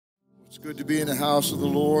It's good to be in the house of the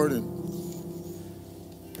Lord and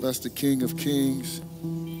bless the King of Kings.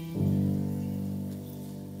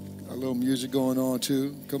 Got a little music going on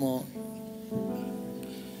too. Come on.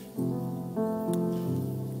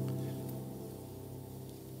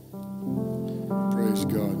 Praise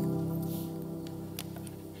God.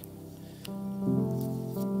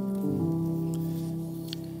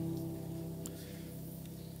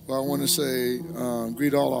 Well, I want to say,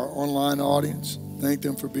 greet all our online audience. Thank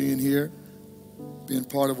them for being here, being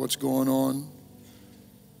part of what's going on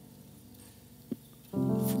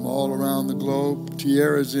from all around the globe.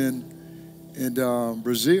 Tierra's in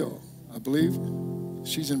Brazil, I believe.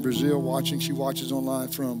 She's in Brazil watching. She watches online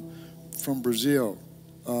from Brazil.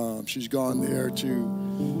 She's gone there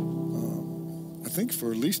to, I think,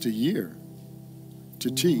 for at least a year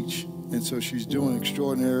to teach. And so she's doing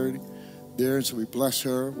extraordinary there. And so we bless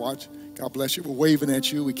her. Watch. God bless you. We're waving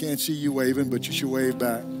at you. We can't see you waving, but you should wave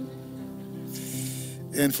back.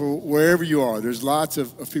 And for wherever you are, there's lots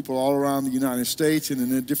of people all around the United States and in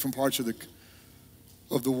the different parts of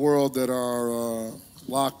the world that are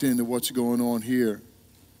locked into what's going on here.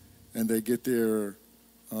 And they get their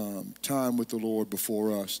time with the Lord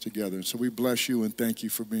before us together. And so we bless you and thank you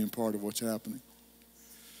for being part of what's happening.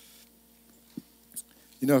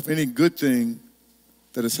 You know, if any good thing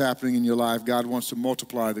that is happening in your life, God wants to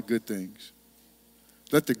multiply the good things.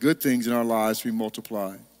 Let the good things in our lives be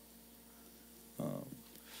multiplied.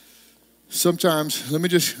 Sometimes, let me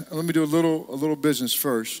do a little business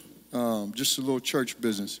first, just a little church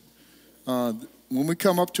business. When we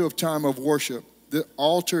come up to a time of worship, the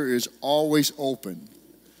altar is always open.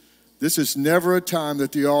 This is never a time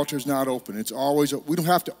that the altar is not open. It's always, we don't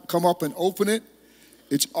have to come up and open it.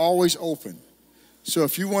 It's always open. So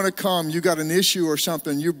if you want to come, you got an issue or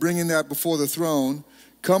something, you're bringing that before the throne,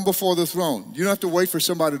 come before the throne. You don't have to wait for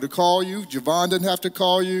somebody to call you. Javon doesn't have to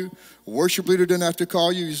call you. A worship leader doesn't have to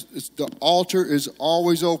call you. The altar is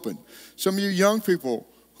always open. Some of you young people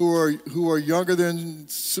who are younger than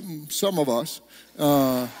some of us,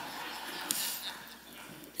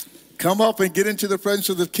 come up and get into the presence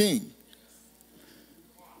of the King.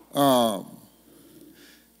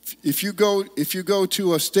 If you go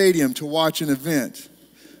to a stadium to watch an event,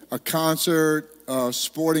 a concert, a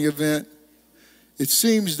sporting event, it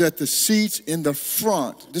seems that the seats in the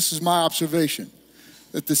front, this is my observation,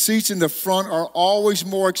 that the seats in the front are always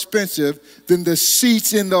more expensive than the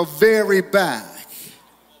seats in the very back.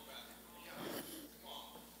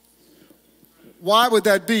 Why would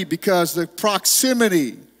that be? Because the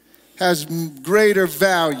proximity has greater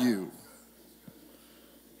value.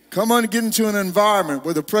 Come on and get into an environment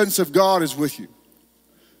where the presence of God is with you.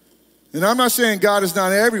 And I'm not saying God is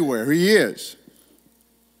not everywhere. He is.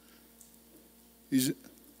 He's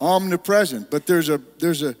omnipresent. But there's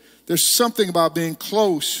something about being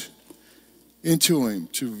close into Him,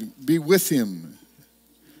 to be with Him.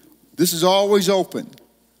 This is always open.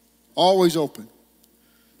 Always open.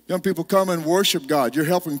 Young people, come and worship God. You're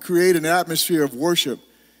helping create an atmosphere of worship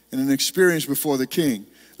and an experience before the King.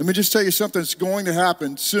 Let me just tell you something that's going to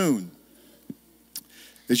happen soon.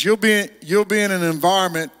 Is you'll be in an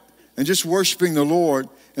environment and just worshiping the Lord,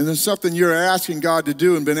 and then something you're asking God to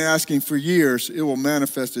do and been asking for years, it will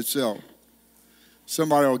manifest itself.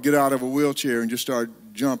 Somebody will get out of a wheelchair and just start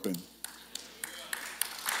jumping.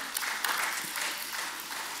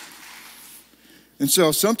 And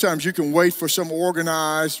so sometimes you can wait for some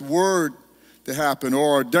organized word to happen,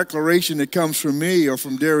 or a declaration that comes from me or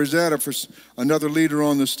from Derizette or for another leader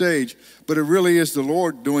on the stage. But it really is the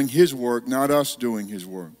Lord doing His work, not us doing His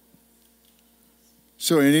work.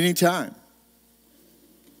 So at any time,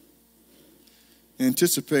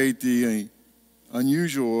 anticipate the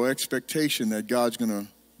unusual expectation that God's going to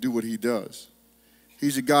do what He does.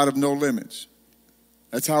 He's a God of no limits.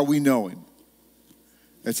 That's how we know Him.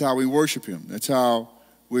 That's how we worship Him. That's how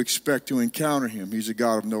we expect to encounter Him. He's a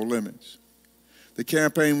God of no limits. The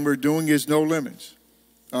campaign we're doing is No Limits.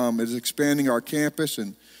 It's expanding our campus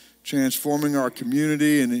and transforming our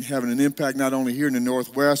community and having an impact not only here in the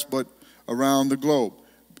Northwest, but around the globe.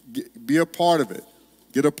 Be a part of it.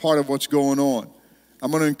 Get a part of what's going on.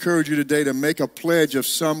 I'm going to encourage you today to make a pledge of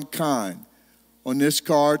some kind. On this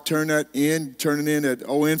card, turn it in at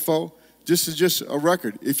OInfo. This is just a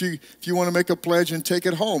record. If you want to make a pledge and take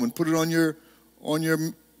it home and put it on your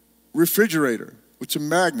refrigerator with some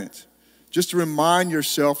magnets. Just to remind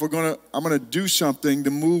yourself, I'm going to do something to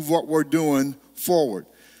move what we're doing forward.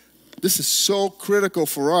 This is so critical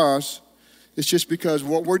for us. It's just because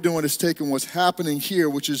what we're doing is taking what's happening here,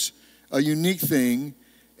 which is a unique thing,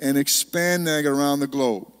 and expanding it around the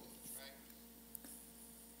globe.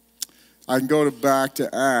 I can go back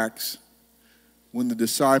to Acts when the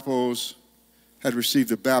disciples had received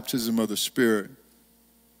the baptism of the Spirit,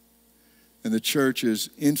 and the church is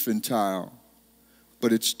infantile,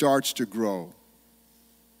 but it starts to grow.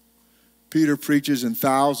 Peter preaches and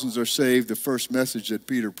thousands are saved. The first message that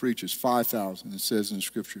Peter preaches, 5,000, it says in the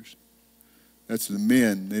scriptures. That's the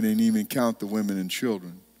men. They didn't even count the women and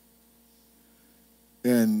children.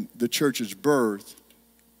 And the church is birthed,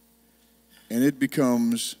 and it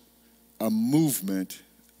becomes a movement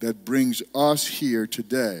that brings us here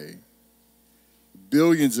today.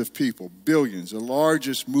 Billions of people, billions. The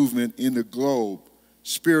largest movement in the globe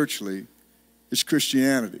spiritually is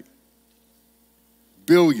Christianity.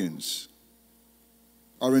 Billions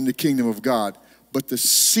are in the kingdom of God. But the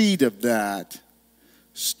seed of that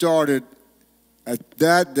started at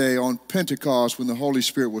that day on Pentecost when the Holy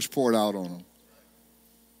Spirit was poured out on them.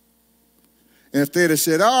 And if they'd have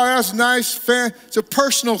said, oh, that's nice, it's a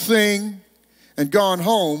personal thing, and gone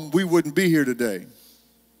home, we wouldn't be here today.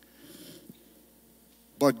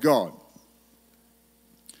 But God.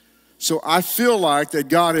 So I feel like that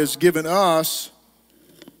God has given us,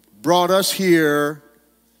 brought us here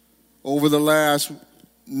over the last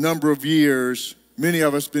number of years. Many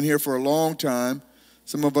of us been here for a long time,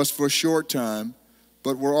 some of us for a short time,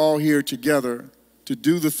 but we're all here together to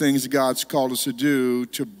do the things God's called us to do,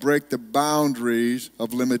 to break the boundaries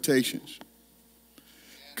of limitations.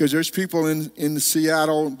 Because there's people in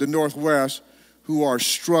Seattle, the Northwest, who are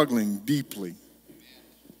struggling deeply.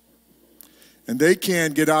 And they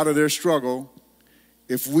can't get out of their struggle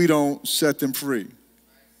if we don't set them free.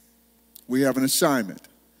 We have an assignment,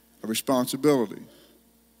 a responsibility.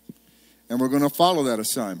 And we're going to follow that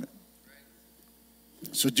assignment.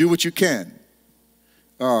 So do what you can.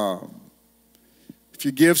 If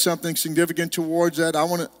you give something significant towards that, I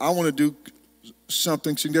want to do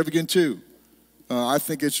something significant too. I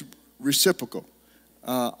think it's reciprocal.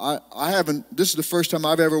 I haven't. This is the first time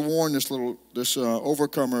I've ever worn this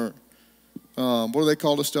Overcomer. What do they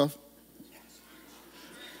call this stuff?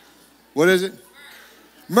 What is it?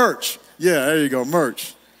 Merch. Yeah, there you go.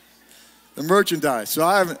 Merch. The merchandise.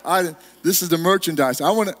 So this is the merchandise. I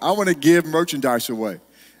want to give merchandise away.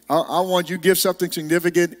 I want you to give something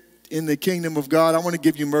significant in the kingdom of God. I want to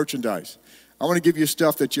give you merchandise. I want to give you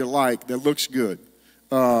stuff that you like, that looks good.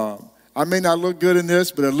 I may not look good in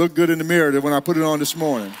this, but it looked good in the mirror when I put it on this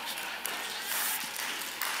morning.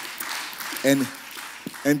 And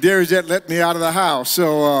Darius let me out of the house,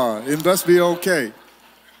 so it must be okay.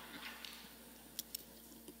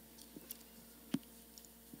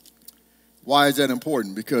 Why is that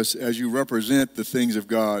important? Because as you represent the things of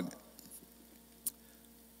God,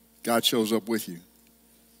 God shows up with you.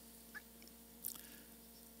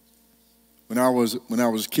 When I was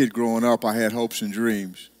a kid growing up, I had hopes and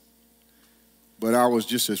dreams. But I was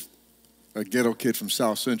just a ghetto kid from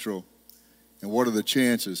South Central. And what are the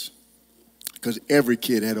chances? Because every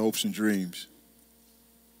kid had hopes and dreams.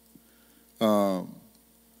 But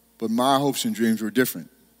my hopes and dreams were different.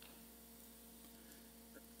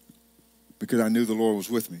 Because I knew the Lord was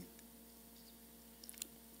with me.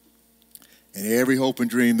 And every hope and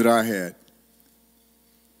dream that I had,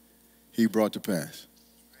 He brought to pass.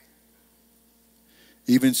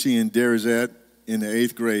 Even seeing Darius in the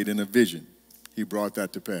 8th grade in a vision, He brought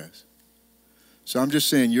that to pass. So I'm just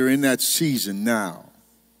saying, you're in that season now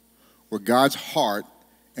where God's heart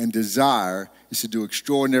and desire is to do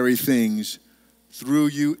extraordinary things through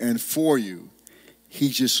you and for you.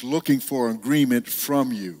 He's just looking for agreement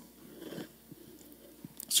from you.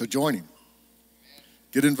 So join Him.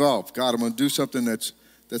 Get involved. God, I'm going to do something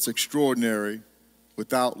that's extraordinary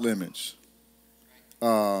without limits.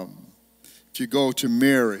 If you go to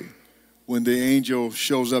Mary, when the angel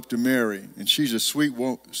shows up to Mary, and she's a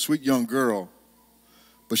sweet young girl,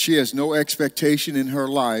 but she has no expectation in her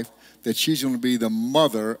life that she's going to be the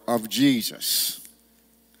mother of Jesus.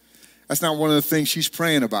 That's not one of the things she's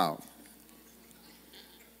praying about.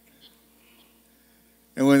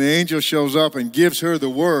 And when the angel shows up and gives her the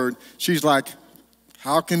word, she's like,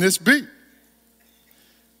 how can this be?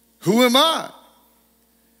 Who am I?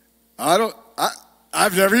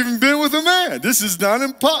 I've never even been with a man. This is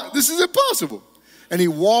impossible. And he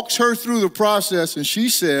walks her through the process, and she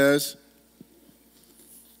says,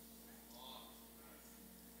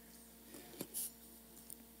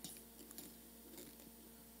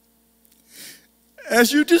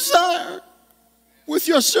 as you desire with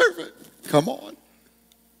your servant. Come on.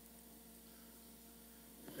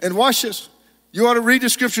 And watch this. You ought to read the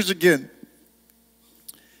scriptures again.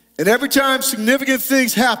 And every time significant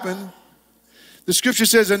things happen, the scripture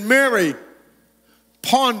says, and Mary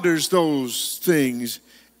ponders those things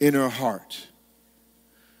in her heart.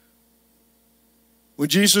 When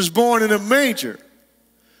Jesus was born in a manger,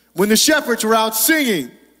 When the shepherds were out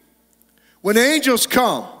singing, when angels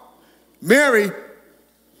come, Mary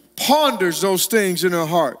ponders those things in her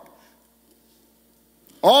heart.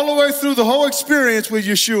 All the way through the whole experience with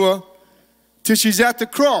Yeshua till she's at the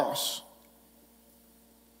cross.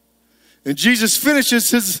 And Jesus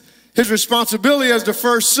finishes his responsibility as the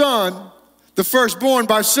first son, the firstborn,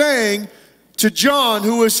 by saying to John,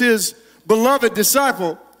 who was his beloved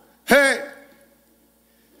disciple, hey,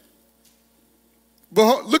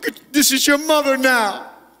 look at, this is your mother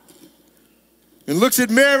now. And looks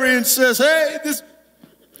at Mary and says, hey,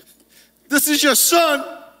 this is your son.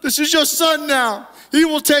 This is your son now. He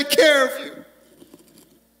will take care of you.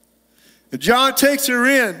 And John takes her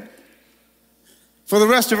in for the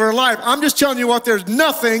rest of her life. I'm just telling you what, there's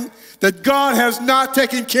nothing that God has not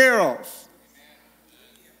taken care of.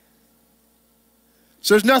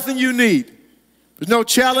 So there's nothing you need. There's no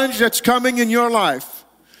challenge that's coming in your life.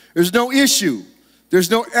 There's no issue. There's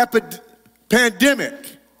no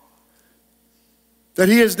pandemic that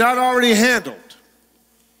he has not already handled.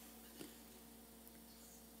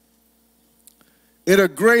 In a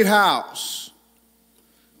great house,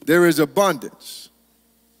 there is abundance.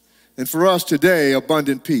 And for us today,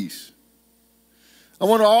 abundant peace. I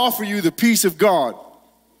want to offer you the peace of God,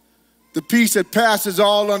 the peace that passes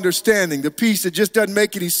all understanding, the peace that just doesn't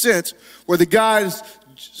make any sense, where the guy is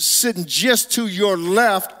sitting just to your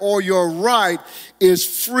left or your right is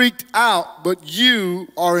freaked out, but you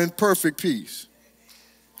are in perfect peace.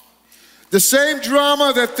 The same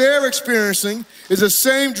drama that they're experiencing is the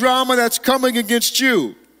same drama that's coming against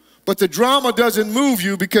you. But the drama doesn't move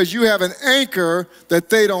you because you have an anchor that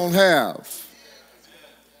they don't have.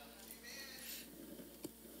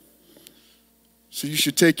 So you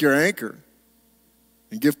should take your anchor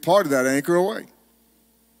and give part of that anchor away.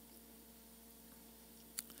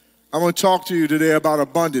 I want to talk to you today about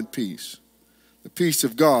abundant peace, the peace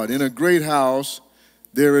of God. In a great house,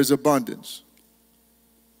 there is abundance.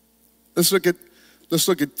 Let's look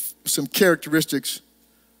at some characteristics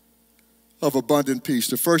of abundant peace.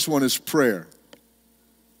 The first one is prayer.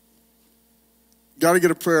 Got to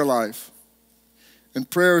get a prayer life. And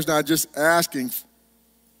prayer is not just asking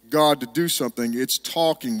God to do something, it's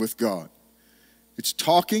talking with God. It's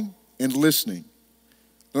talking and listening.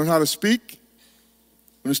 Learn how to speak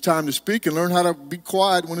when it's time to speak, and learn how to be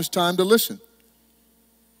quiet when it's time to listen.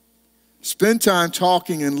 Spend time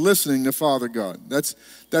talking and listening to Father God. That's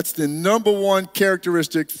the number one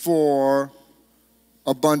characteristic for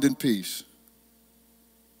abundant peace.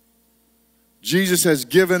 Jesus has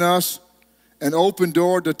given us an open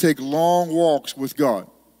door to take long walks with God.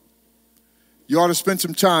 You ought to spend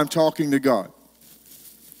some time talking to God.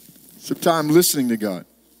 Some time listening to God.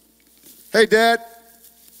 Hey, Dad,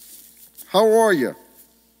 how are you?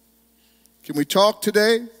 Can we talk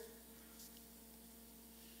today? And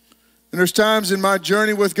there's times in my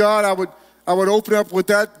journey with God, I would open up with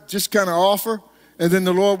that just kind of offer, and then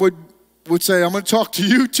the Lord would say, I'm going to talk to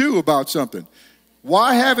you too about something.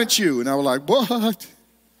 Why haven't you? And I was like, what?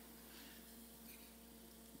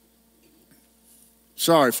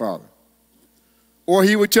 Sorry, Father. Or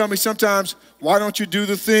he would tell me sometimes, why don't you do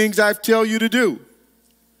the things I tell you to do?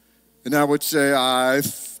 And I would say,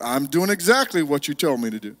 I'm doing exactly what you told me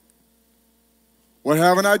to do. What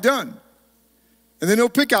haven't I done? And then he'll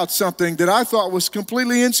pick out something that I thought was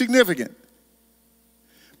completely insignificant,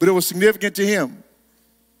 but it was significant to him.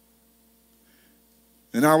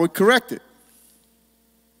 And I would correct it.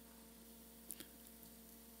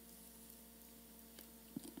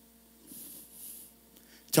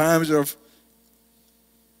 Times of,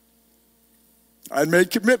 I'd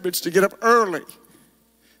made commitments to get up early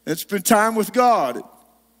and spend time with God.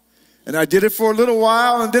 And I did it for a little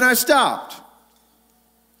while, and then I stopped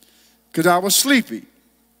because I was sleepy.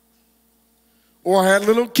 Or I had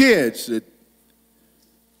little kids that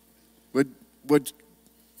would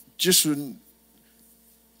just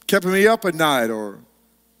kept me up at night, or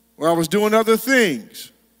I was doing other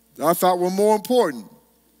things that I thought were more important.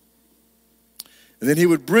 And then he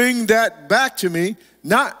would bring that back to me,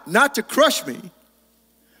 not to crush me,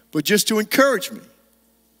 but just to encourage me.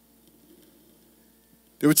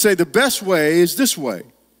 They would say, the best way is this way.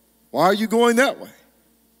 Why are you going that way?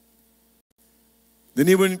 Then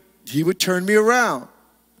he would turn me around.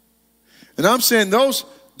 And I'm saying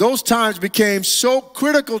those times became so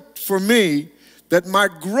critical for me that my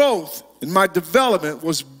growth and my development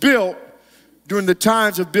was built during the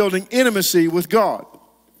times of building intimacy with God.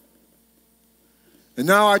 And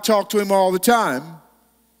now I talk to him all the time.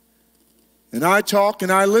 And I talk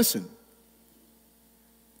and I listen.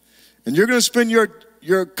 And you're going to spend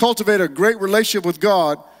cultivate a great relationship with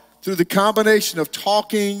God through the combination of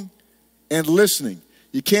talking and listening.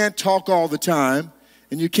 You can't talk all the time,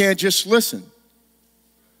 and you can't just listen.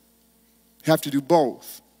 You have to do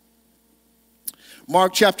both.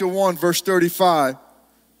 Mark chapter 1, verse 35,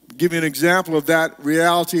 give you an example of that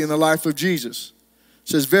reality in the life of Jesus. It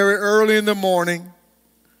says, very early in the morning,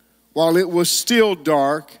 while it was still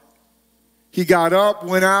dark, he got up,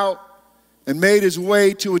 went out, and made his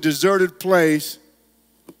way to a deserted place,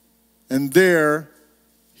 and there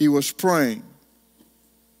he was praying.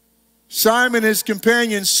 Simon and his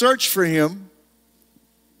companions searched for him,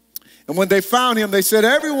 and when they found him, they said,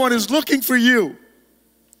 everyone is looking for you.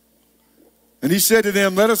 And he said to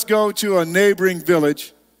them, let us go to a neighboring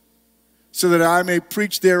village so that I may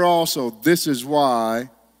preach there also. This is why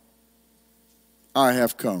I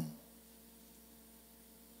have come.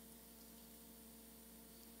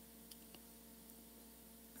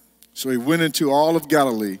 So he went into all of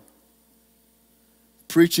Galilee,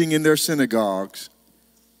 preaching in their synagogues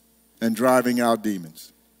and driving out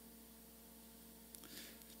demons.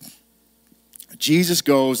 Jesus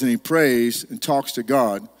goes and he prays and talks to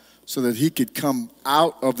God so that he could come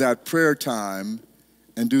out of that prayer time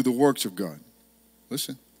and do the works of God.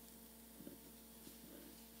 Listen.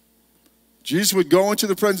 Jesus would go into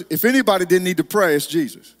the presence. If anybody didn't need to pray, it's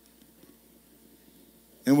Jesus.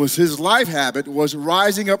 And was his life habit was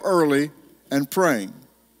rising up early and praying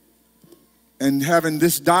and having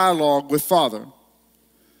this dialogue with Father,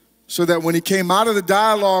 so that when he came out of the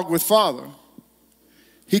dialogue with Father,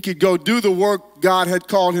 he could go do the work God had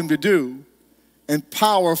called him to do, and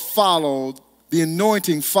power followed, the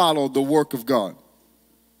anointing followed the work of God.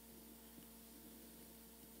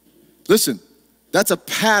 Listen, that's a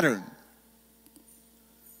pattern.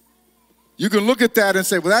 You can look at that and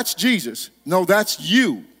say, well, that's Jesus. No, that's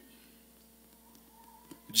you.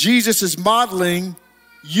 Jesus is modeling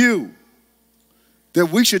you. That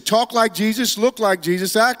we should talk like Jesus, look like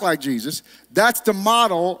Jesus, act like Jesus. That's the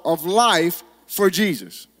model of life for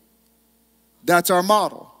Jesus. That's our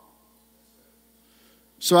model.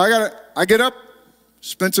 So I get up,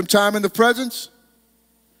 spend some time in the presence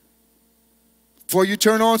before you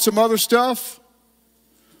turn on some other stuff.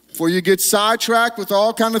 Before you get sidetracked with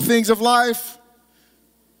all kinds of things of life,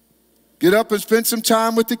 get up and spend some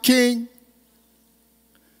time with the King.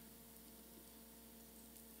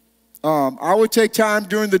 I would take time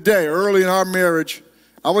during the day, early in our marriage,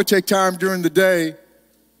 I would take time during the day,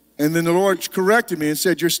 and then the Lord corrected me and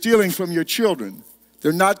said, you're stealing from your children.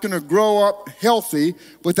 They're not going to grow up healthy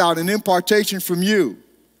without an impartation from you.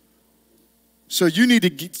 So you need to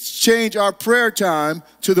change our prayer time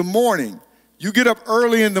to the morning. You get up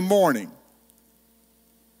early in the morning.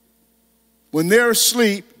 When they're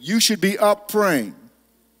asleep, you should be up praying.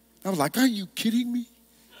 I was like, are you kidding me?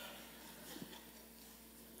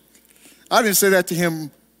 I didn't say that to him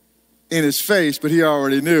in his face, but he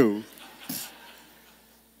already knew.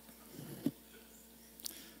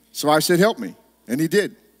 So I said, help me. And he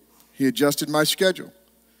did. He adjusted my schedule.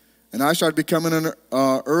 And I started becoming an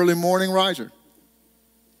early morning riser,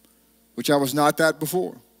 which I was not that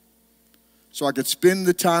before. So I could spend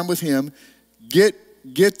the time with him, get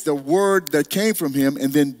the word that came from him,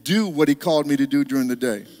 and then do what he called me to do during the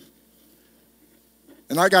day.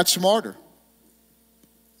 And I got smarter.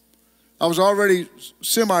 I was already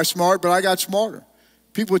semi-smart, but I got smarter.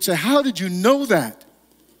 People would say, how did you know that?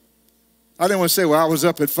 I didn't want to say, well, I was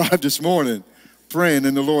up at 5 this morning praying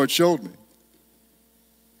and the Lord showed me.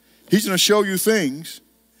 He's going to show you things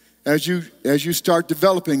as you start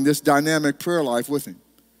developing this dynamic prayer life with him.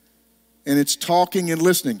 And it's talking and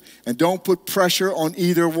listening. And don't put pressure on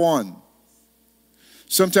either one.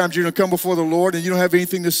 Sometimes you're going to come before the Lord and you don't have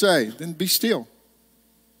anything to say. Then be still.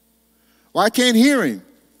 Well, I can't hear him.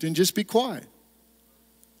 Then just be quiet.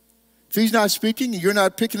 If he's not speaking and you're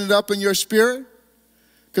not picking it up in your spirit,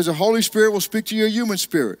 because the Holy Spirit will speak to your human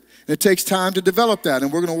spirit. And it takes time to develop that.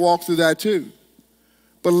 And we're going to walk through that too.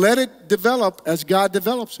 But let it develop as God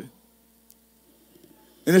develops it.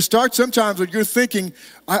 And it starts sometimes when you're thinking,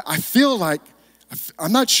 I feel like,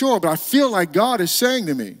 I'm not sure, but I feel like God is saying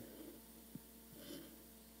to me.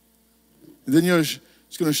 And then he's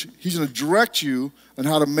going to direct you on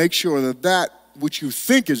how to make sure that that which you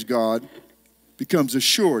think is God becomes a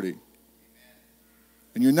surety.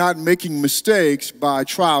 And you're not making mistakes by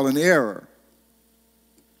trial and error.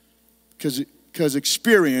 Because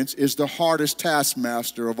experience is the hardest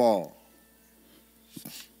taskmaster of all.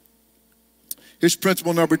 Here's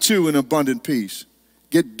principle number 2 in abundant peace.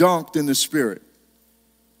 Get dunked in the Spirit.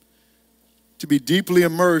 To be deeply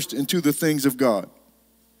immersed into the things of God.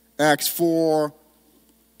 Acts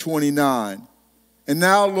 4:29. And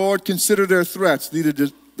now, Lord, consider their threats. These are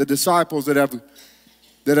the disciples that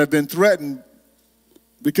have been threatened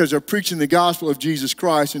because they're preaching the gospel of Jesus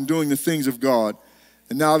Christ and doing the things of God.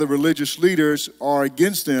 And now the religious leaders are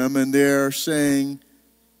against them, and they're saying,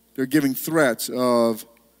 they're giving threats of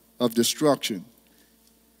destruction.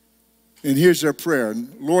 And here's their prayer.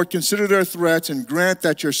 Lord, consider their threats and grant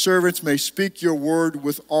that your servants may speak your word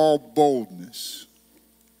with all boldness.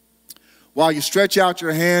 While you stretch out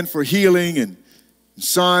your hand for healing and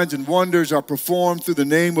signs and wonders are performed through the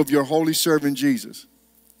name of your holy servant Jesus.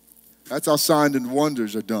 That's how signs and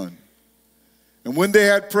wonders are done. And when they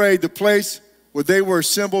had prayed, the place where they were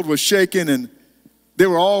assembled was shaken, and they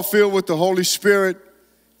were all filled with the Holy Spirit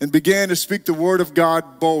and began to speak the word of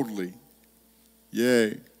God boldly.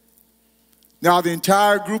 Yea. Now the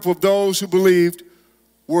entire group of those who believed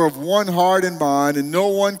were of one heart and mind, and no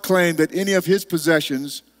one claimed that any of his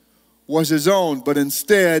possessions was his own, but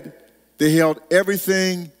instead they held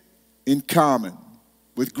everything in common.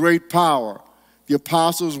 With great power, the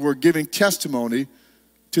apostles were giving testimony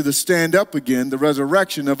to the stand up again, the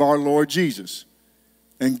resurrection of our Lord Jesus.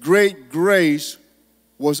 And great grace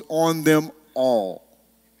was on them all.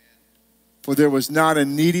 For there was not a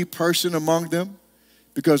needy person among them,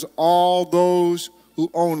 because all those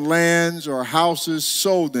who owned lands or houses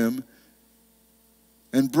sold them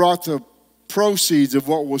and brought the proceeds of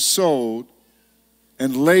what was sold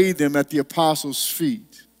and laid them at the apostles'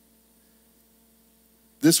 feet.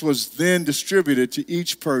 This was then distributed to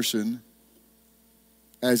each person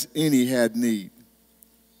as any had need.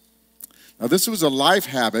 Now, this was a life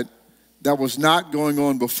habit that was not going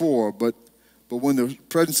on before, but when the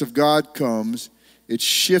presence of God comes, it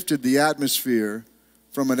shifted the atmosphere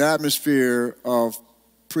from an atmosphere of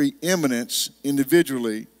preeminence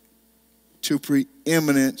individually to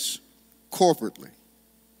preeminence corporately.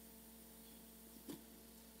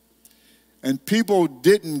 And people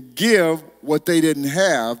didn't give what they didn't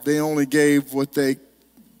have. They only gave what they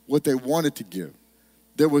wanted to give.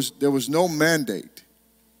 There was no mandate.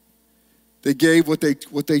 They gave what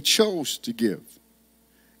they chose to give.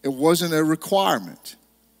 It wasn't a requirement.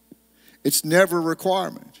 It's never a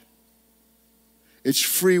requirement. It's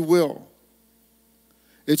free will.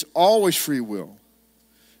 It's always free will.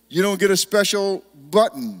 You don't get a special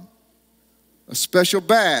button, a special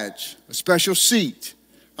badge, a special seat.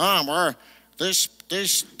 There's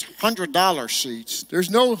 $100 seats. There's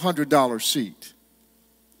no $100 seat.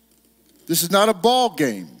 This is not a ball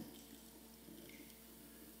game.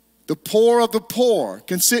 The poor of the poor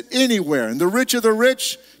can sit anywhere, and the rich of the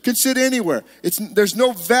rich can sit anywhere. There's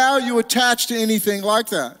no value attached to anything like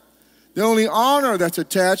that. The only honor that's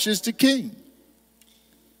attached is to king.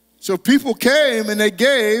 So people came and they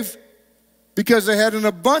gave because they had an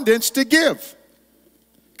abundance to give.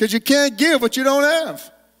 Because you can't give what you don't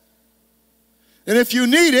have. And if you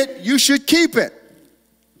need it, you should keep it.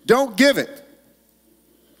 Don't give it.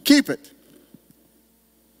 Keep it.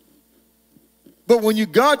 But when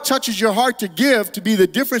God touches your heart to give, to be the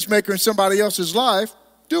difference maker in somebody else's life,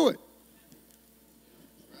 do it.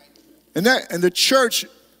 And the church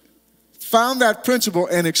found that principle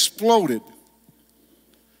and exploded.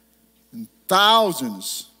 And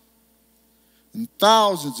thousands and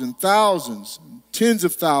thousands and thousands, and tens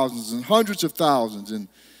of thousands and hundreds of thousands and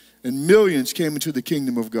millions came into the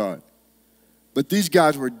kingdom of God. But these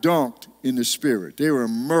guys were dunked in the Spirit. They were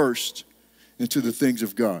immersed into the things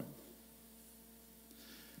of God.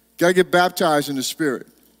 Got to get baptized in the Spirit.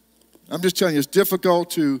 I'm just telling you, it's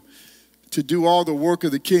difficult to do all the work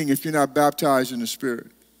of the King if you're not baptized in the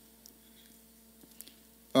Spirit.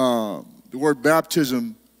 The word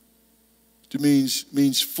baptism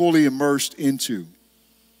means fully immersed into.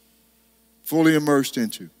 Fully immersed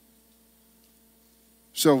into.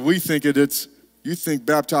 So we think you think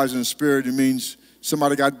baptized in the Spirit, it means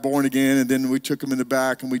somebody got born again and then we took them in the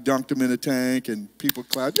back and we dunked them in a tank and people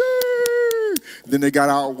clapped, yay! Then they got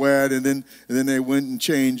out wet and then they went and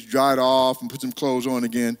changed, dried off and put some clothes on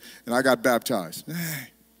again and I got baptized.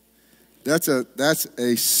 That's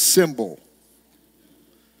a symbol.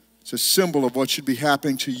 It's a symbol of what should be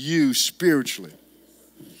happening to you spiritually.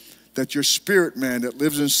 That your spirit man that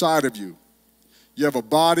lives inside of you. You have a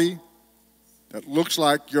body that looks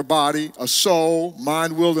like your body, a soul,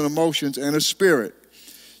 mind, will, and emotions, and a spirit.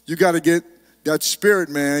 You got to get that spirit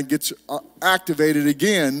man gets activated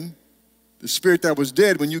again, the spirit that was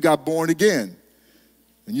dead when you got born again.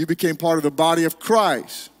 And you became part of the body of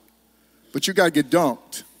Christ. But you got to get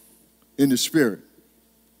dunked in the Spirit.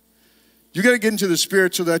 You got to get into the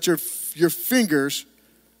Spirit so that your fingers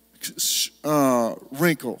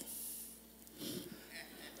wrinkle.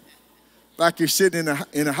 Like you're sitting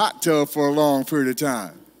in a hot tub for a long period of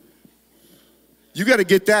time. You got to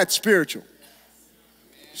get that spiritual.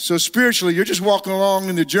 So spiritually, you're just walking along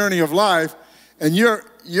in the journey of life, and you're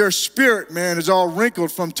your spirit, man, is all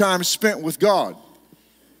wrinkled from time spent with God.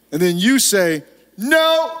 And then you say,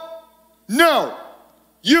 no, no,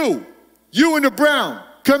 you in the brown,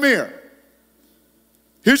 come here.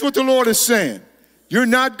 Here's what the Lord is saying. You're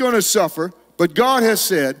not going to suffer, but God has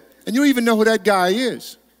said, and you don't even know who that guy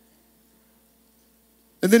is.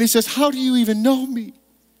 And then he says, how do you even know me?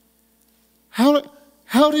 How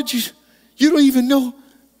did you don't even know.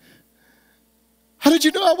 How did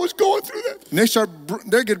you know I was going through that?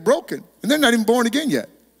 And they get broken, and they're not even born again yet.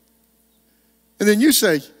 And then you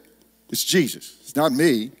say, it's Jesus, it's not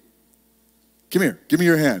me. Come here, give me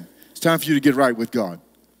your hand. It's time for you to get right with God.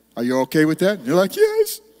 Are you okay with that? And you're like,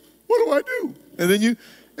 yes, what do I do? And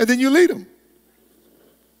then you lead them.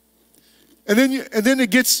 And then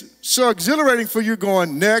it gets so exhilarating for you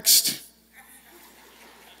going, next.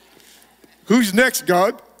 Who's next,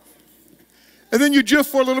 God? And then you drift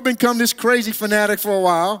for a little bit and become this crazy fanatic for a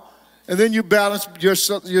while. And then you balance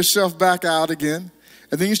yourself back out again.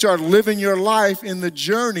 And then you start living your life in the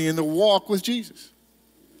journey, in the walk with Jesus.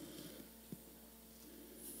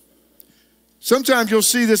 Sometimes you'll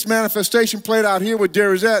see this manifestation played out here with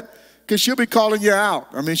Derizette because she'll be calling you out.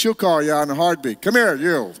 I mean, she'll call you out in a heartbeat. Come here,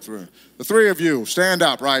 you. The three of you, stand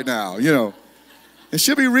up right now, you know. And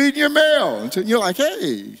she'll be reading your mail. And you're like,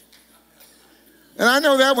 hey. And I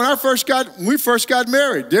know that when we first got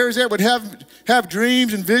married, Derizette would have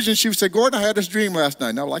dreams and visions. She would say, Gordon, I had this dream last night.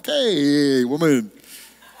 And I was like, hey, woman.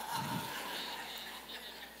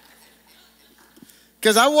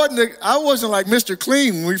 Because I wasn't like Mr.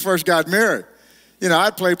 Clean when we first got married. You know,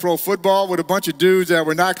 I'd play pro football with a bunch of dudes that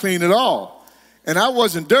were not clean at all. And I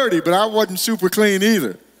wasn't dirty, but I wasn't super clean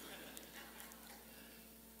either.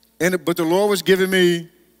 But the Lord was giving me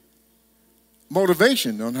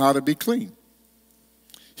motivation on how to be clean.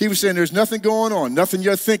 He was saying there's nothing going on, nothing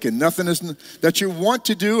you're thinking, nothing that you want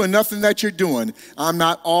to do and nothing that you're doing. I'm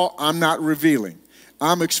not revealing.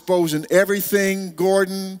 I'm exposing everything,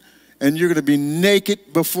 Gordon, and you're going to be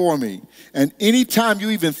naked before me. And anytime you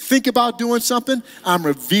even think about doing something, I'm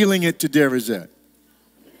revealing it to Derizette.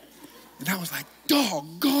 And I was like,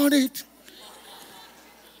 doggone it.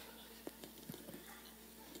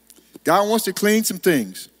 God wants to clean some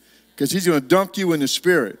things because he's going to dunk you in the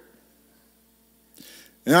spirit.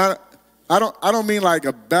 And I don't mean like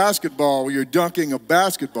a basketball where you're dunking a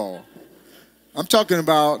basketball. I'm talking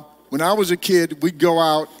about when I was a kid, we'd go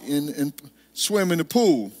out and swim in the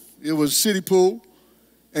pool. It was a city pool,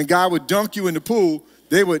 and God would dunk you in the pool.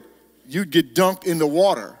 You'd get dunked in the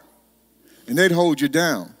water, and they'd hold you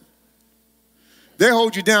down. They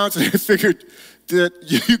hold you down so they figured that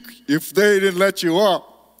if they didn't let you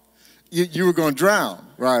up, you were going to drown,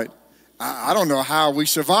 right? I don't know how we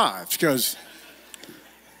survived because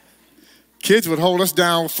kids would hold us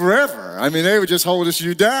down forever. I mean, they would just hold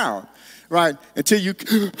you down, right? Until you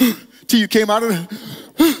came out of the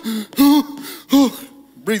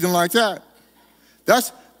breathing like that.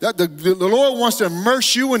 The Lord wants to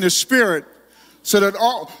immerse you in the spirit so that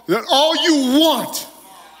all you want.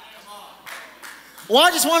 Well,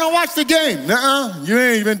 I just want to watch the game. Nuh-uh, you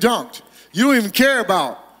ain't even dunked. You don't even care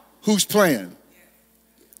about who's playing.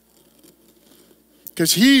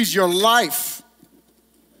 Because he's your life.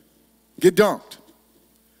 Get dunked.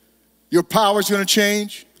 Your power's going to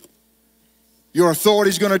change. Your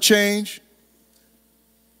authority's going to change.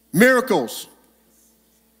 Miracles.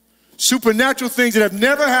 Supernatural things that have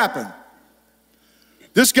never happened.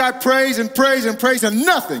 This guy prays and prays and prays and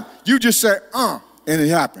nothing. You just say, and it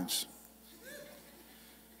happens.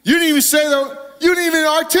 You didn't even say though, you didn't even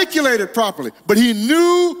articulate it properly. But he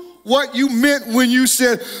knew what you meant when you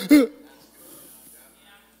said,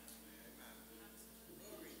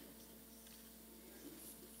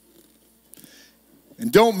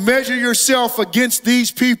 And don't measure yourself against these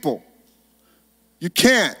people. You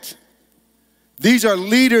can't. These are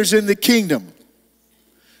leaders in the kingdom.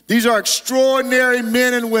 These are extraordinary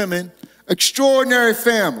men and women, extraordinary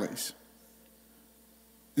families.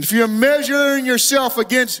 And if you're measuring yourself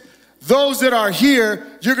against those that are here,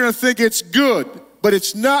 you're going to think it's good, but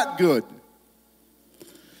it's not good.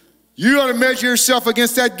 You ought to measure yourself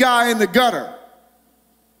against that guy in the gutter.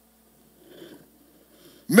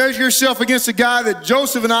 Measure yourself against the guy that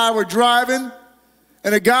Joseph and I were driving,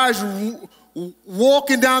 and the guy's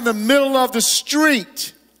walking down the middle of the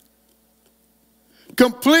street,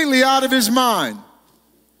 completely out of his mind.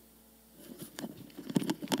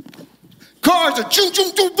 Cars are choo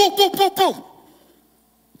choo choo boom boom boom boom,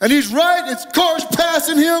 and he's riding. His car's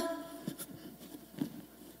passing him,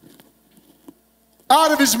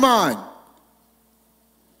 out of his mind.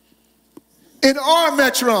 In our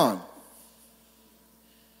Metron.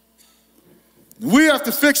 We have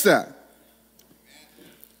to fix that.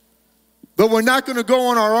 But we're not going to go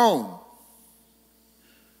on our own.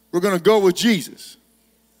 We're going to go with Jesus.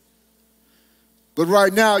 But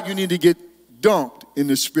right now, you need to get dunked in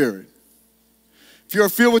the Spirit. If you're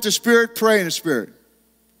filled with the Spirit, pray in the Spirit.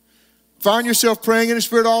 Find yourself praying in the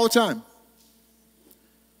Spirit all the time.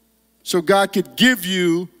 So God could give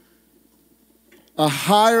you a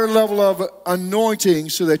higher level of anointing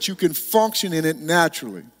so that you can function in it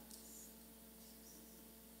naturally.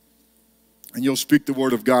 And you'll speak the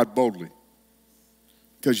word of God boldly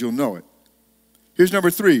because you'll know it. Here's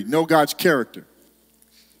number 3, know God's character.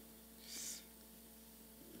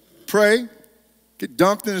 Pray, get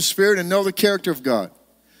dunked in the Spirit, and know the character of God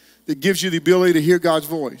that gives you the ability to hear God's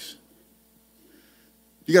voice.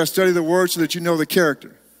 You got to study the word so that you know the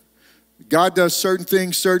character. God does certain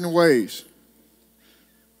things certain ways.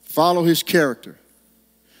 Follow his character.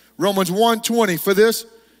 Romans 1:20, for this,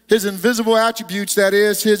 his invisible attributes, that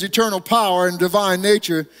is, his eternal power and divine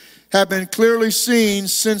nature, have been clearly seen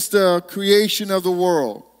since the creation of the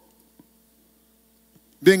world,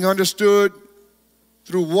 being understood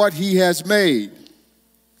through what he has made.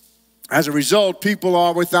 As a result, people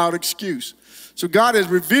are without excuse. So God has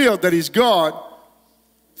revealed that he's God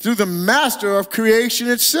through the master of creation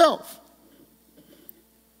itself.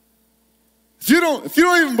 If you don't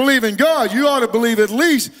even believe in God, you ought to believe at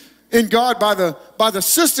least in God by the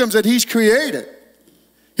systems that he's created.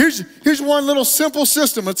 Here's one little simple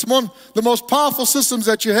system. It's one of the most powerful systems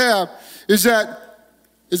that you have is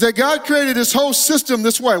that God created this whole system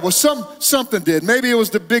this way. Well, something did. Maybe it was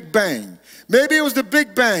the Big Bang. Maybe it was the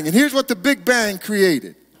Big Bang. And here's what the Big Bang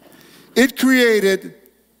created. It created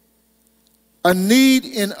a need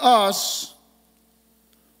in us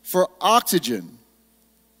for oxygen.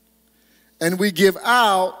 And we give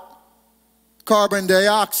out carbon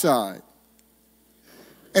dioxide.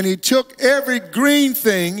 And he took every green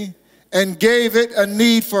thing and gave it a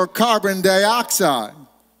need for carbon dioxide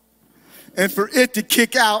and for it to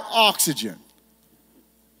kick out oxygen.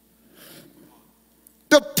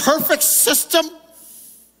 The perfect system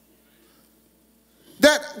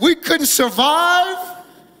that we couldn't survive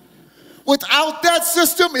without that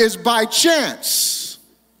system is by chance.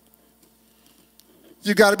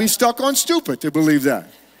 You got to be stuck on stupid to believe that.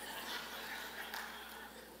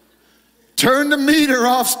 Turn the meter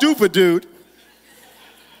off, stupid dude.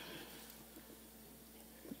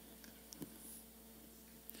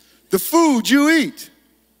 The food you eat.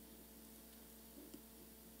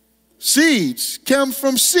 Seeds come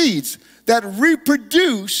from seeds that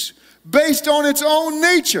reproduce based on its own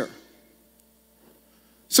nature.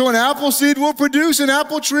 So an apple seed will produce an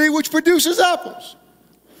apple tree which produces apples.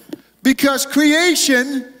 Because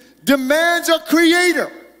creation demands a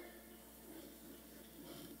creator.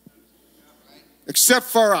 Except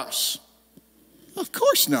for us. Of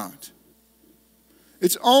course not.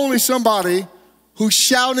 It's only somebody who's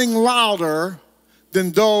shouting louder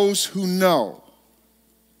than those who know.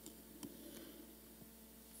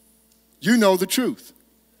 You know the truth.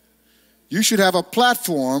 You should have a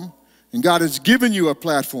platform, and God has given you a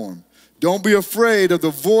platform. Don't be afraid of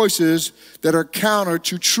the voices that are counter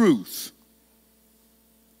to truth.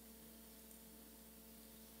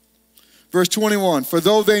 Verse 21, for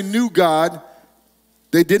though they knew God,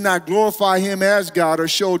 they did not glorify him as God or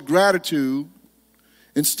showed gratitude.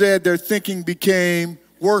 Instead, their thinking became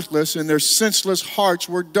worthless and their senseless hearts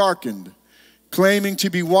were darkened. Claiming to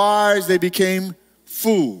be wise, they became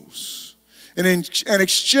fools. And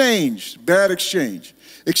exchanged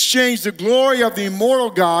the glory of the immortal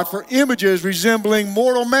God for images resembling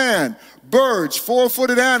mortal man, birds,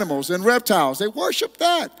 four-footed animals, and reptiles. They worship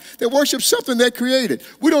that. They worship something they created.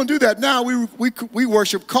 We don't do that now. We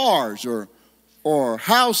worship cars or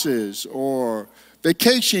houses or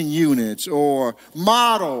vacation units or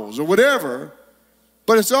models or whatever.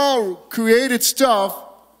 But it's all created stuff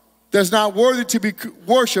that's not worthy to be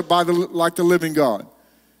worshiped by like the living God.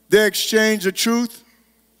 They exchanged the truth.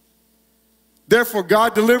 Therefore,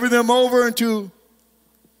 God delivered them over into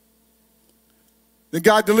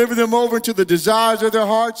the desires of their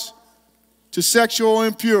hearts, to sexual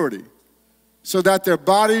impurity, so that their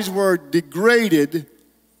bodies were degraded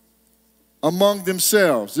among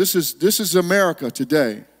themselves. This is America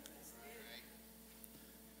today.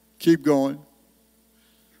 Keep going.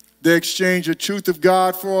 They exchanged the truth of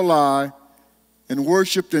God for a lie and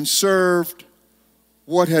worshiped and served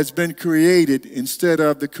what has been created instead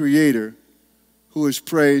of the Creator, who is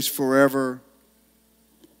praised forever.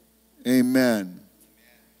 Amen.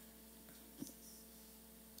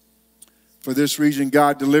 For this reason,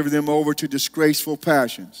 God delivered them over to disgraceful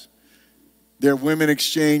passions. Their women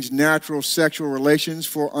exchanged natural sexual relations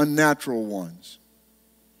for unnatural ones.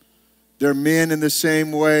 Their men, in the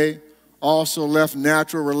same way, also left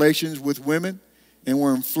natural relations with women and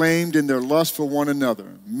were inflamed in their lust for one another.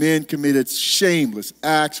 Men committed shameless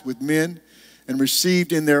acts with men and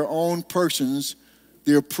received in their own persons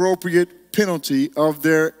the appropriate penalty of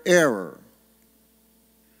their error.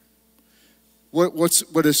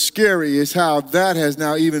 What is scary is how that has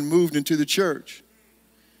now even moved into the church.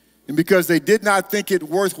 And because they did not think it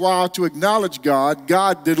worthwhile to acknowledge God,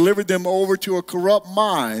 God delivered them over to a corrupt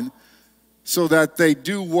mind so that they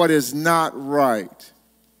do what is not right.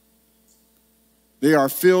 They are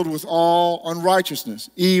filled with all unrighteousness,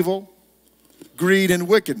 evil, greed, and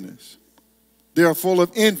wickedness. They are full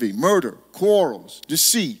of envy, murder, quarrels,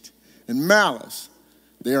 deceit, and malice.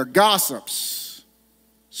 They are gossips,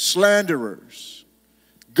 slanderers,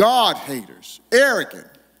 God-haters, arrogant,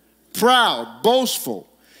 proud, boastful,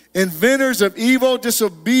 inventors of evil,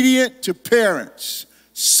 disobedient to parents,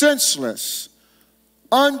 senseless,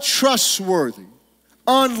 untrustworthy,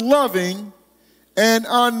 unloving, and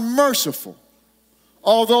unmerciful.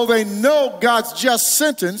 Although they know God's just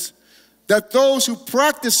sentence that those who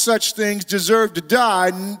practice such things deserve to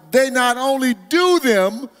die, they not only do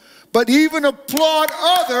them, but even applaud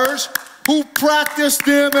others who practice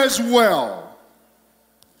them as well.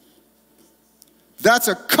 That's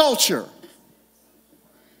a culture.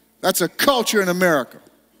 That's a culture in America.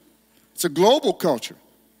 It's a global culture.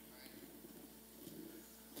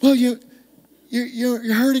 Well,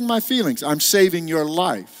 you're hurting my feelings. I'm saving your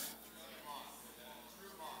life.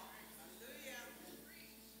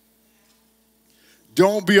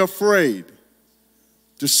 Don't be afraid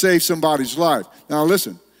to save somebody's life. Now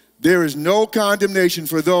listen, there is no condemnation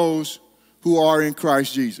for those who are in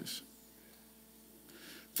Christ Jesus.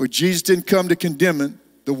 For Jesus didn't come to condemn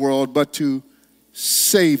the world, but to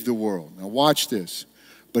save the world. Now watch this.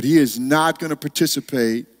 But he is not going to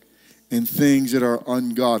participate in things that are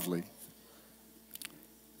ungodly,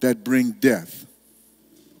 that bring death.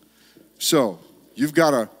 So you've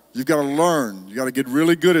got to learn. You got to get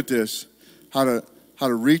really good at this. How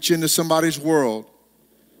to reach into somebody's world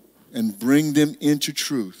and bring them into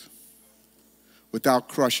truth without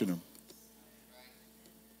crushing them.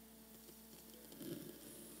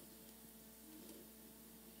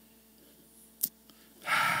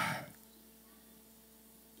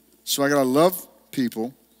 So I got to love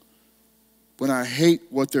people when I hate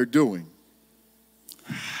what they're doing.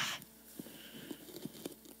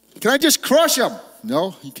 Can I just crush them?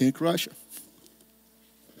 No, you can't crush them.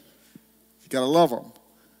 You got to love them.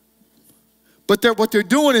 But what they're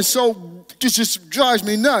doing is so, just drives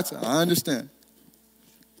me nuts. I understand.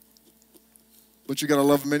 But you got to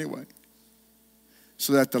love them anyway.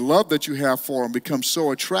 So that the love that you have for them becomes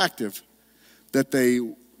so attractive that they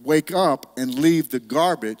wake up and leave the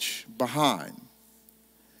garbage behind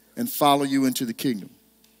and follow you into the kingdom.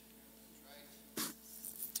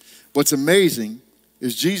 What's amazing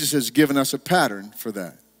is Jesus has given us a pattern for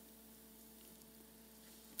that.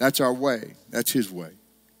 That's our way. That's his way.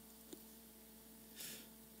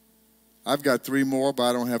 I've got 3 more, but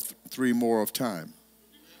I don't have 3 more of time.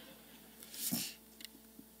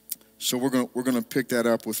 So we're going to pick that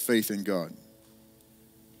up with faith in God.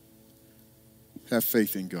 Have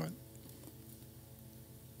faith in God.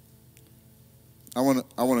 I want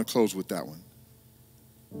to close with that one.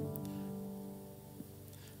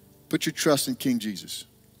 Put your trust in King Jesus.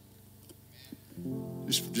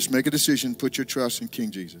 Just make a decision. Put your trust in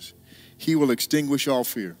King Jesus. He will extinguish all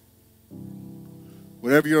fear.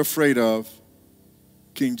 Whatever you're afraid of,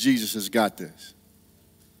 King Jesus has got this.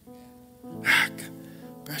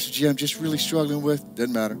 Pastor G, I'm just really struggling with.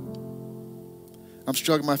 Doesn't matter. I'm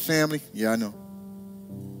struggling with my family. Yeah, I know.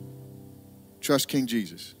 Trust King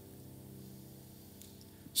Jesus.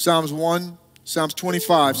 Psalms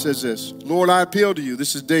 25 says this. Lord, I appeal to you.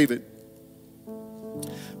 This is David.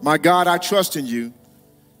 My God, I trust in you.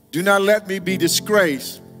 Do not let me be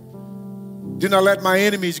disgraced. Do not let my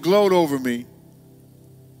enemies gloat over me.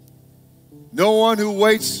 No one who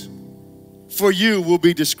waits for you will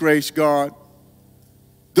be disgraced, God.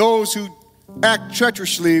 Those who act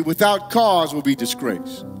treacherously without cause will be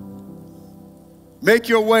disgraced. Make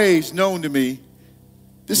your ways known to me.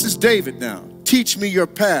 This is David now. Teach me your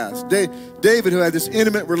paths. David, who had this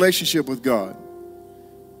intimate relationship with God.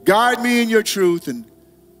 Guide me in your truth and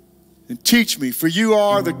teach me, for you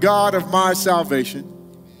are the God of my salvation.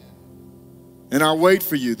 And I wait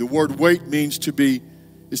for you. The word wait means to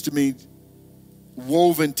mean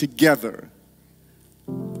woven together,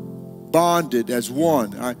 bonded as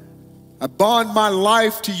one. I bond my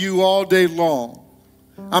life to you all day long.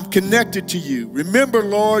 I'm connected to you. Remember,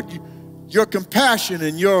 Lord, your compassion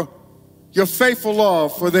and your faithful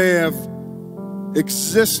love, for they have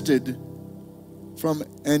existed from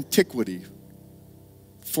antiquity,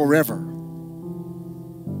 forever.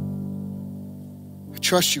 I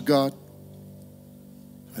trust you, God.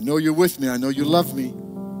 I know you're with me. I know you love me.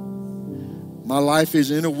 My life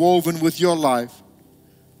is interwoven with your life.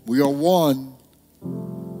 We are one.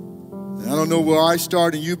 And I don't know where I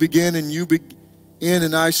start and you begin and you begin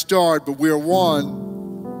and I start, but we are one.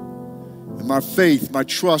 And my faith, my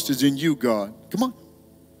trust is in you, God. Come on.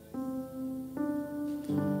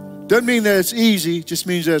 Doesn't mean that it's easy, just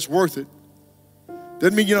means that it's worth it.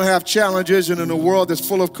 Doesn't mean you don't have challenges and in a world that's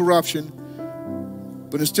full of corruption.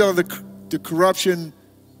 But instead of the corruption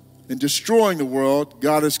and destroying the world,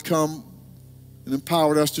 God has come and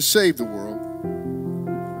empowered us to save the world.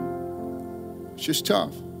 It's just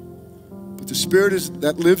tough. But the Spirit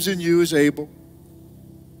that lives in you is able,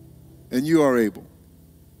 and you are able.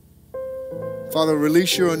 Father,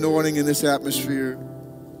 release your anointing in this atmosphere.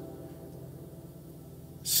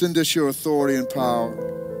 Send us your authority and power.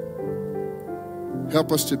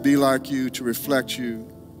 Help us to be like you, to reflect you.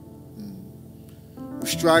 We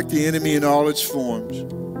strike the enemy in all its forms.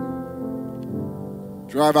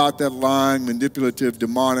 Drive out that lying, manipulative,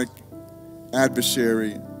 demonic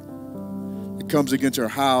adversary that comes against our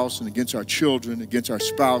house and against our children, against our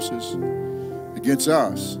spouses, against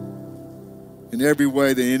us. In every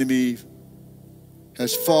way the enemy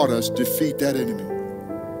has fought us, defeat that enemy.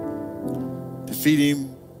 Defeat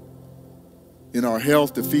him in our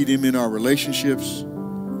health, defeat him in our relationships,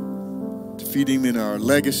 defeat him in our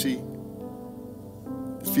legacy,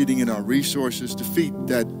 defeating in our resources, defeat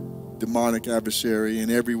that demonic adversary in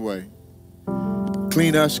every way.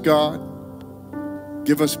 Clean us, God.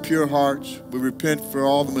 Give us pure hearts. We repent for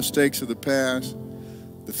all the mistakes of the past,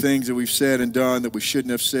 the things that we've said and done that we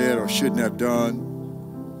shouldn't have said or shouldn't have done.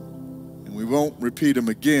 And we won't repeat them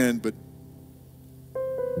again, but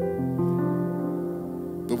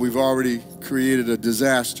we've already created a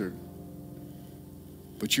disaster.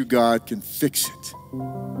 But you, God, can fix it.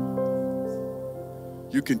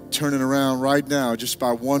 You can turn it around right now just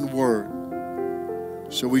by one word.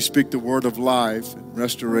 So we speak the word of life and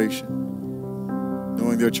restoration,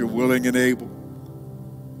 knowing that you're willing and able.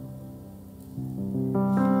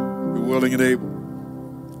 You're willing and able.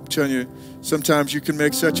 I'm telling you, sometimes you can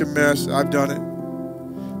make such a mess, I've done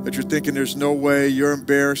it, that you're thinking there's no way. You're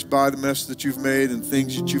embarrassed by the mess that you've made and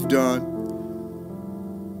things that you've done.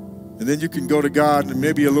 And then you can go to God and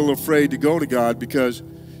maybe a little afraid to go to God because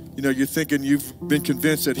you're thinking you've been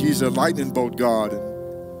convinced that he's a lightning bolt God.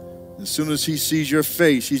 And as soon as he sees your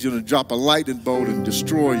face, he's going to drop a lightning bolt and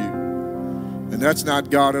destroy you. And that's not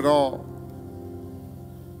God at all.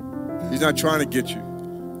 He's not trying to get you.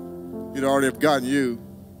 He'd already have gotten you.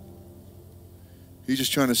 He's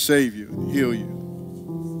just trying to save you and heal you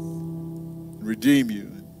and redeem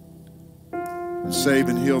you and save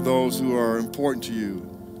and heal those who are important to you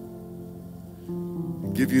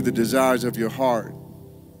and give you the desires of your heart.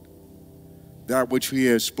 That which he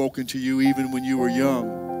has spoken to you even when you were young,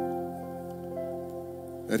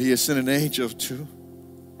 that he has sent an angel to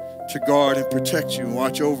guard and protect you and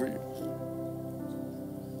watch over you.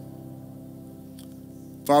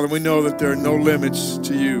 Father, we know that there are no limits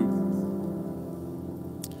to you,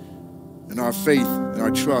 and our faith and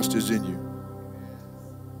our trust is in you.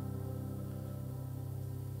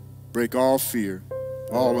 Break all fear,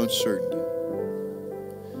 all uncertainty,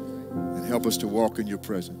 and help us to walk in your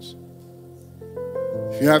presence.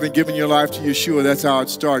 If you haven't given your life to Yeshua, that's how it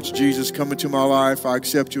starts. Jesus, come into my life. I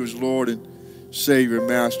accept you as Lord and Savior,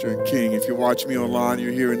 Master, and King. If you watch me online,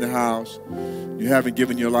 you're here in the house, you haven't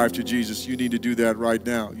given your life to Jesus, you need to do that right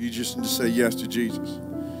now. You just need to say yes to Jesus.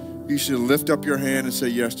 You should lift up your hand and say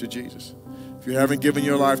yes to Jesus. If you haven't given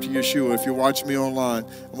your life to Yeshua, if you watch me online,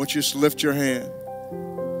 I want you to just lift your hand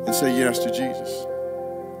and say yes to Jesus.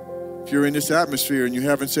 If you're in this atmosphere and you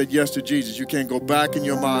haven't said yes to Jesus, you can go back in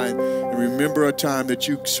your mind and remember a time that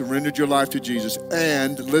you surrendered your life to Jesus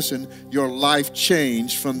and, listen, your life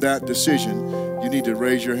changed from that decision. You need to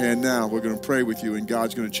raise your hand now. We're going to pray with you and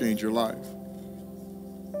God's going to change your life.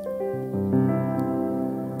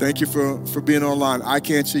 Thank you for being online. I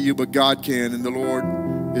can't see you, but God can, and the Lord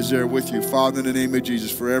is there with you. Father, in the name of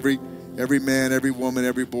Jesus, for every man, every woman,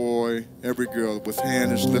 every boy, every girl with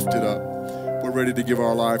hands lifted up, we're ready to give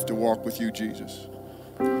our life to walk with you, Jesus,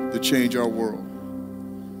 to change our world.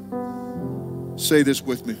 Say this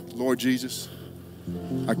with me. Lord Jesus,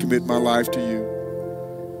 I commit my life to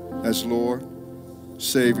you as Lord,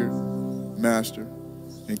 Savior, Master,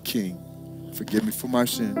 and King. Forgive me for my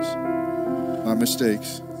sins, my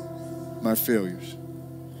mistakes, my failures.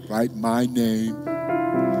 Write my name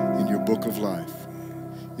in your book of life.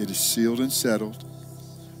 It is sealed and settled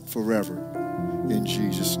forever in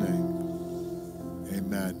Jesus' name.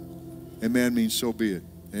 Amen means so be it.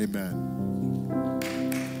 Amen.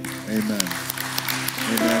 Amen.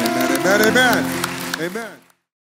 Amen, amen, amen, amen. Amen.